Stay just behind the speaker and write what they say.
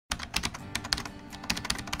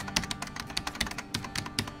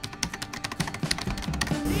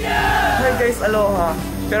guys, aloha.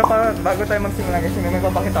 Pero bago tayo magsimula guys, may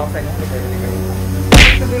papakita ko sa inyo.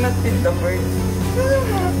 So do not feed the bird.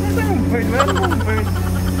 Nasaan yung bird? Meron mong bird.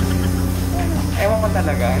 Ewan ko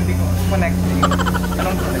talaga, hindi ko connecting.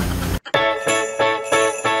 Anong connect?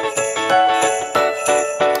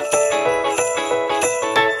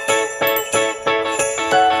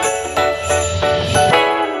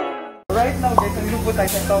 Right now guys, nandito po tayo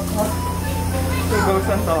sa Top House. Kung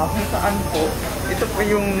saan po, ito po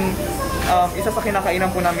yung isa sa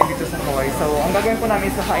kinakainan po namin dito sa Hawaii. So, ang gagawin po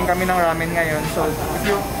namin is kakain kami ng ramen ngayon. So,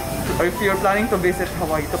 if you're planning to visit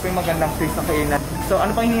Hawaii, ito po yung magandang place na kainan. So,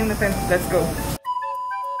 ano pang hihingin natin? Let's go!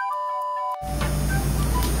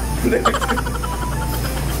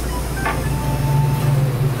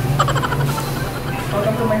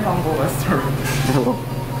 Welcome to my humble restaurant.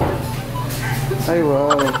 Ay,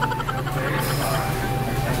 wow!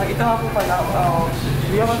 Ito nga po pala,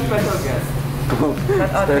 we have a special guest.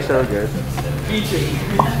 Special guest? PJ.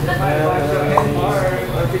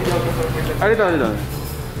 Alito.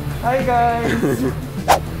 Hi guys!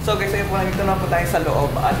 So guys, ayun po, nandito na po tayo sa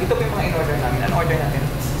loob. At ito po yung mga in-order namin. Ano order natin?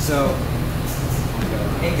 So,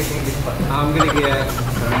 English pa. I'm gonna get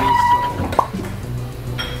tiramisu.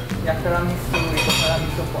 Yeah, tiramisu. Ito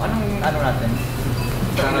tiramisu po. Anong ano natin?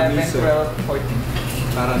 So, Tiramisu. 11, 12, 14.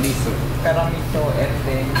 Tiramisu. Tiramisu, and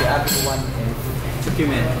then the other one is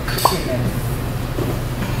Tsukimen.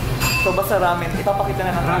 So basta ramen, ipapakita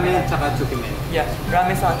na namin. Ramen tsaka tsukimen. Yeah,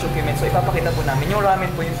 ramen sa tsukimen. So ipapakita po namin. Yung ramen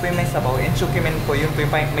po, yung may sabaw. And tsukimen po, yung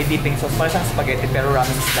may dipping sauce. Para siyang spaghetti pero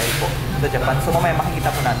ramen style po sa Japan. So mamaya makikita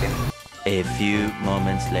po natin. A few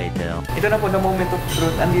moments later. Ito na po the moment of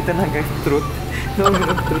truth. Andito na guys, truth. The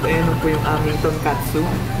moment of truth. Ayan po yung aming tonkatsu.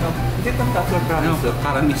 No, is it tonkatsu or tiramisu? No,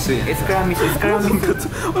 tiramisu yan. It's tiramisu. It's tiramisu.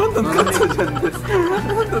 Walang tonkatsu dyan.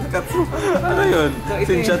 Walang tonkatsu. Ano yun? So,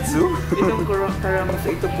 Shinshatsu? Itong tiramisu,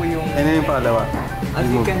 ito po yung... Ano yung pangalawa? As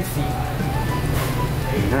you can see.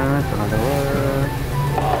 Ayan, pangalawa.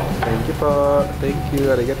 Thank you po. Thank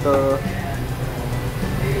you. Arigato.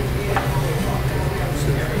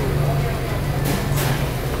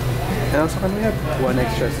 Ayan, sa kanila, one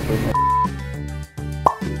extra spoon.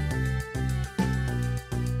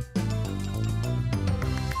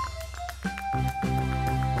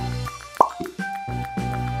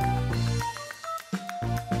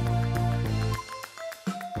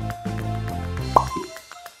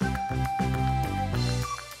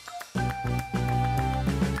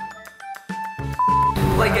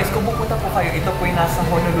 Okay guys, kung pupunta po kayo, ito po yung nasa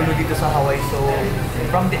Honolulu dito sa Hawaii. So,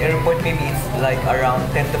 from the airport, maybe it's like around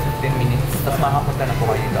 10 to 15 minutes. Tapos makapunta na po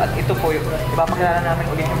kayo dito. At ito po yung, ipapakilala namin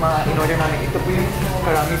ulit yung mga in-order namin. Ito po yung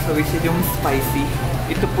tiramisu, which is yung spicy.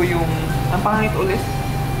 Ito po yung, ang pangit ulit?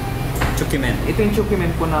 Tsukimen. Ito yung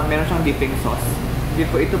tsukimen po na meron siyang dipping sauce.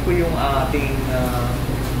 Ito po yung ating,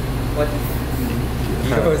 what?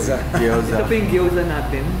 Gyoza. Ito po yung gyoza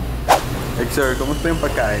natin. Exur, kumusta yung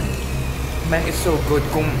pagkain? Man, it's so good.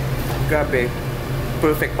 Kung grabe,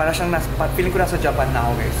 perfect. Para siyang feeling ko nasa Japan na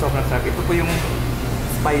ako guys. Sobrang sarap. Ito po yung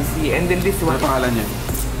spicy. And then this one. Ano pangalan niya?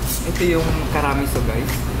 Ito yung karamiso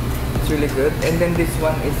guys. It's really good. And then this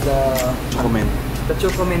one is the... Chocomen. The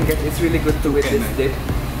chocomen guys. It's really good too with this dip.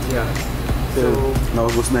 Yeah. So,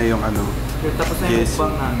 naubos na yung ano. Tapos na yung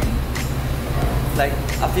mukbang namin. Like,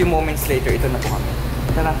 a few moments later, ito na po kami.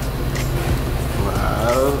 Tara.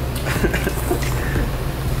 Wow.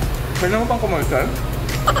 Pwede mo pang commercial?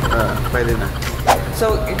 Pwede na.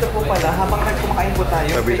 So, ito po pala, habang nagkumakain po tayo,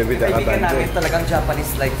 kaibigan namin talagang Japanese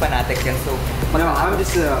like fanatic yan. So, No, I'm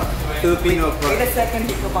just a Filipino. In a second,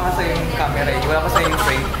 dito pa nga sa yung camera eh. Wala pa sa yung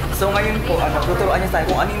frame. So, ngayon po, tuturuan niya tayo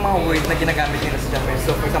kung ano yung mga word na ginagamit nila sa Japan.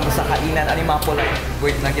 So, for example, sa kainan, ano yung mga polite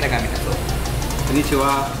word na ginagamit nila. So,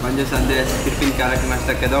 Konnichiwa, Banjo-san desu. Philippineから来まし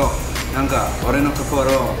たけど、なんか俺の心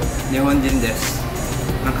日本人です。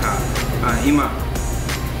なんか今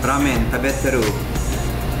ラーメン食べてる。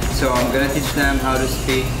So I'm gonna teach them how to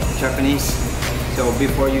speak Japanese. So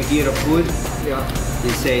before you eat a food, yeah. you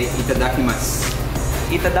say itadakimasu.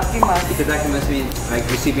 Itadakimasu. Itadakimasu means like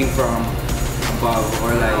receiving from above,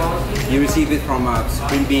 or like you receive it from a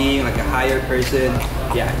supreme being, like a higher person.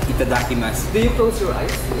 Yeah, itadakimasu. Do you close your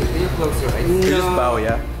eyes? Do you close your eyes? You just bow,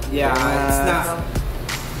 yeah? Yeah, it's not.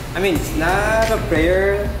 I mean, it's not a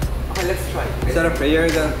prayer. Okay, let's try. It's not a prayer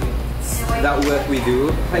that what we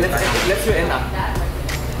do. Okay, let's do enough.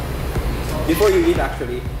 Before you eat,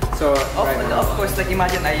 actually. So Of course, like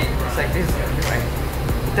imagine it's like this, right?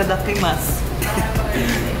 Itadakimasu.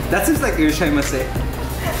 that seems like irashaimase.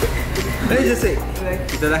 Let me just say Like,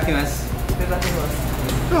 itadakimasu. itadakimasu.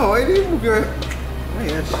 No, why do you move your? Oh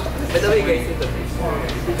yes. By the way guys, ito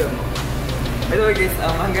mo. By the way guys,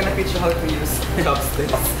 I'm gonna teach you how to use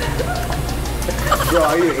chopsticks. Bro,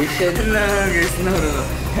 are you Asian? No guys, no.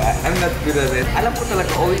 I'm not good at it. Alam ko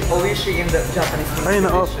talaga, oishi in the Japanese means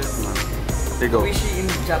delicious. There you go. Oishi in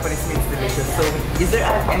Japanese means delicious. So, is there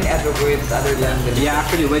any other words other than delicious? Yeah,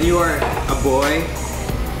 actually, when you are a boy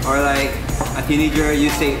or like a teenager,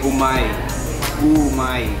 you say umay.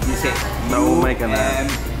 Umay. You say Na-umay ka na.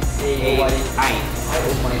 U-M-A-I.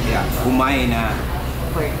 Yeah, umay na.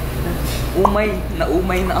 Okay. Umay na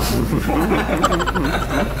ako.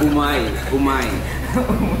 Umay.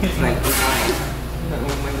 It's like umay.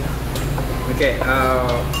 Na-umay na. Okay,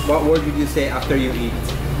 what word would you say after you eat?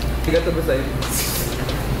 Higato ba sa'yo?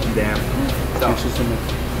 Damn. So, gochu-sama.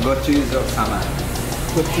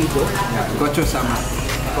 Gochudo? Yeah, gochu-sama.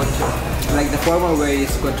 Gochu. Like the formal way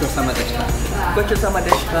is gochu-sama deshita. Gochu-sama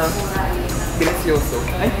desu ka. Delicioso.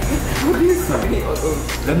 Ay, what is it?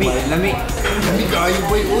 Lami kayo,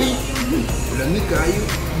 boy. Uy! Lami kayo.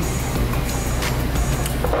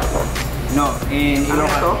 No, in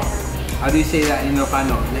Ilocano. How do you say that in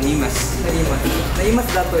Ilocano? Naimas. Naimas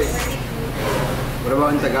dato eh. What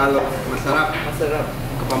about in Tagalog? Masarap. Masarap.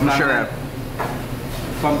 Kapampangan.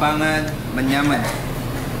 Kapampangan, manyaman.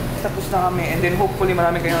 Tapos na kami and then hopefully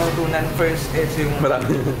marami kayong natutunan. First is yung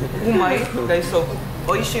umay. Guys, so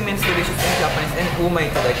oishi means delicious in Japanese and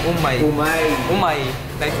umay like umay. Umay.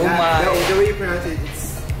 Like umay. The way you pronounce it,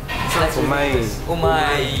 it's like Umay.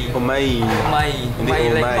 Umay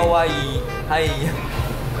like Hawaii. Hi.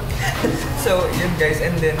 So yun guys,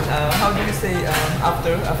 and then how do you say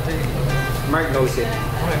after you eat? Mark knows it.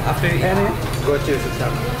 After you eat?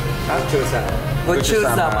 Gochu-sama.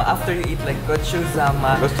 Gochu-sama. After you eat like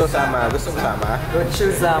gochu-sama. Gusto sama.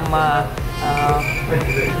 Gochu-sama.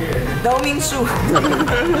 Daominshu.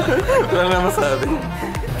 Wala na masabi.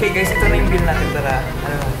 Okay guys, ito na yung bill natin. Tara.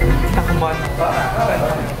 Takuman.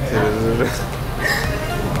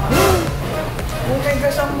 Oh my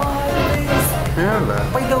gosh, ang mahal guys. Ayan ba?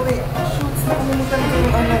 By the way, shoots, nakalimutan ko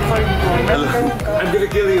yung card ko. I'm gonna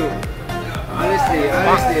kill you. Honestly,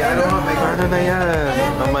 I don't want my card. Ano na yan?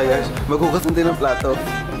 Oh my gosh. Maghugasan din ng plato.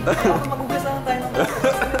 Magugasahan tayo ng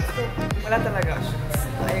wala talaga. Shoots.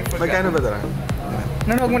 I forgot. Magkano ba talaga?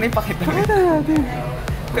 Huwag mo na ipakita.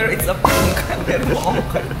 Pero it's up to yung camera mo.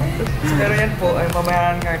 Pero yan po, ay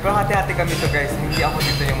mamayaran kami. Pero hati-hati kami to guys. Hindi ako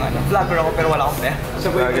dito yung vlogger ako pero wala akong pera.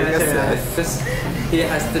 So wait, he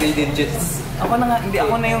has 3 digits. Ako na nga, hindi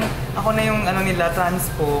ako na yung nila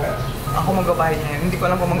transpo. Ako magbabayad niya. Hindi ko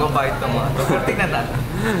alam kung magbabayad to mga to. Pero tignan natin.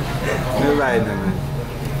 May bayad naman.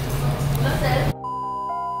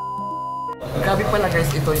 Grabe pala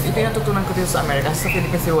guys, ito yung natutunan ko dito sa Amerika. Sa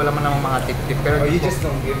Philippines wala man namang mga tip-tip. Pero You just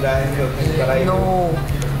don't give that. no.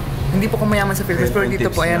 Hindi po kumayaman sa Philippines, pero dito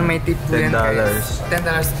po ayan may tip po yan guys. $10.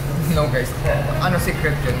 No guys,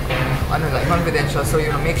 secret yun. Confidential. So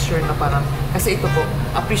make sure na parang, kasi ito po,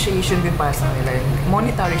 appreciation din para sa kanila.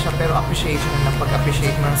 Monetary siya, pero appreciation na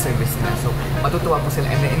pag-appreciate mo ng service nila. So matutuwa po sila.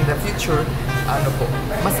 And then in the future,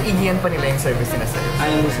 mas igiyan pa nila yung service nila sa'yo.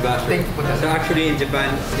 I'm Sebastian. Thank you po talaga. So actually in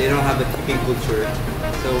Japan, they don't have a tipping culture.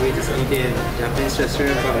 So we just eat in Japanese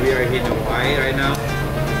restaurant, but we are here in Hawaii right now.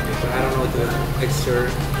 So I don't know the Exur.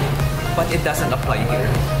 But it doesn't apply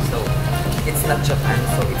here. So it's not Japan,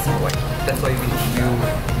 so it's Hawaii. That's why you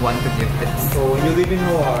want to give this. So when you live in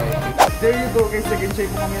Hawaii, There you go guys, nag-enjoy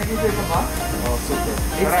po kami. Nag-enjoy ka ba? oh super.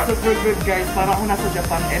 It's super good guys, para ako nasa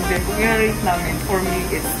Japan. And then kung i-rate namin, for me,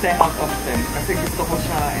 it's 10 out of 10. Kasi gusto ko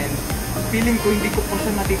siya and feeling ko hindi ko po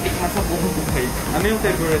siya natitikman sa buong buhay. Ano yung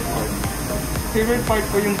favorite part? Favorite part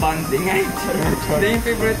ko yung bonding. Hindi yung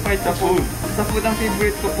favorite part sa food. Sa food, ang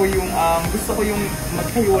favorite ko po yung, gusto ko yung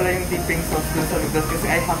magkaiwala yung dipping sauce dun sa lugas kasi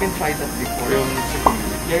I haven't tried that before. Yung chicken.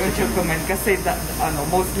 Yeah, yung chocolate kasi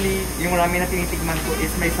mostly yung ramen na tinitigman ko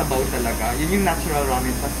is may sabaw talaga. Yun yung natural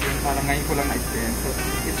ramen, tapos yun parang ngayon ko lang na-experience. So,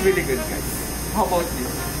 it's really good guys. How about you?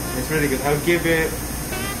 It's really good. I'll give it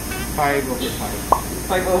 5 over 5.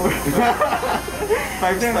 5 over.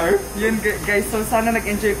 5 star? Yun guys, so sana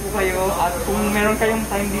nag-enjoy po kayo at kung meron kayong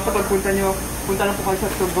time dito pagpunta nyo, punta na po kayo sa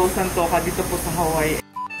Tugo Santoka dito po sa Hawaii.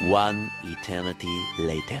 One eternity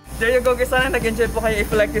later. There you go guys, sana nag-enjoy po kayo. If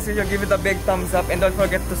you like this video, give it a big thumbs up and don't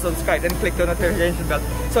forget to subscribe and click the notification bell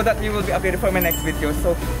so that you will be updated for my next video.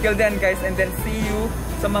 So till then guys, and then see you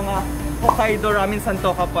sa mga Hokkaido Ramen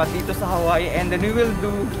Santoka pa dito sa Hawaii, and then we will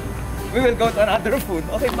go to another food.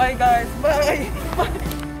 Okay, bye guys. Bye. Bye.